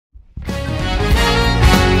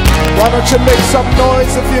Why don't you make some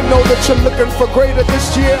noise if you know that you're looking for greater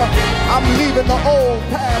this year? I'm leaving the old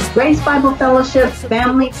past. Grace Bible Fellowship,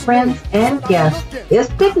 family, friends, and guests.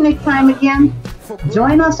 It's picnic time again.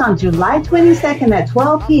 Join us on July 22nd at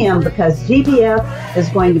 12 p.m. because GBF is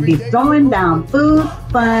going to be throwing down food,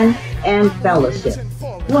 fun, and fellowship.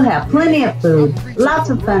 We'll have plenty of food, lots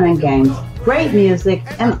of fun and games, great music,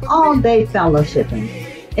 and all-day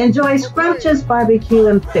fellowshipping. Enjoy scrumptious barbecue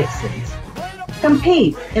and fixings.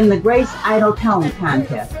 Compete in the Grace Idol Talent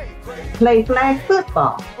Contest. Play flag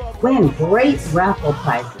football. Win great raffle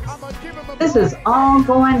prizes. This is all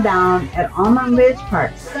going down at Almond Ridge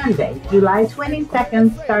Park Sunday, July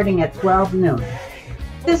 22nd, starting at 12 noon.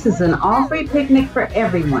 This is an all-free picnic for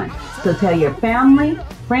everyone, so tell your family,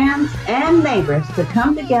 friends, and neighbors to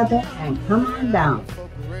come together and come on down.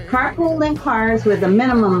 Carpool in cars with a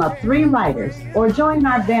minimum of 3 riders, or join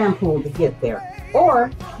our van pool to get there.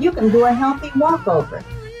 Or you can do a healthy walkover.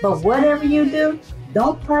 But whatever you do,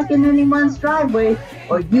 don't park in anyone's driveway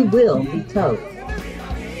or you will be towed.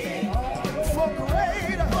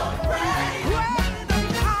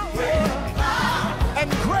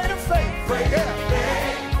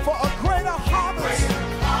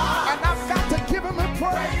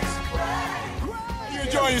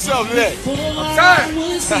 Enjoy yourself today. I'm tired. We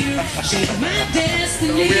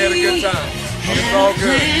had a good time. It's all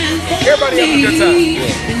good. Everybody have a good time.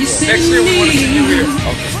 Yeah. Next year we want to see you here.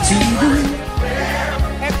 Okay.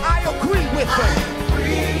 And I agree with it.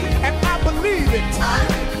 And I believe it.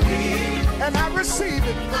 And I receive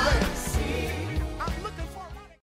it.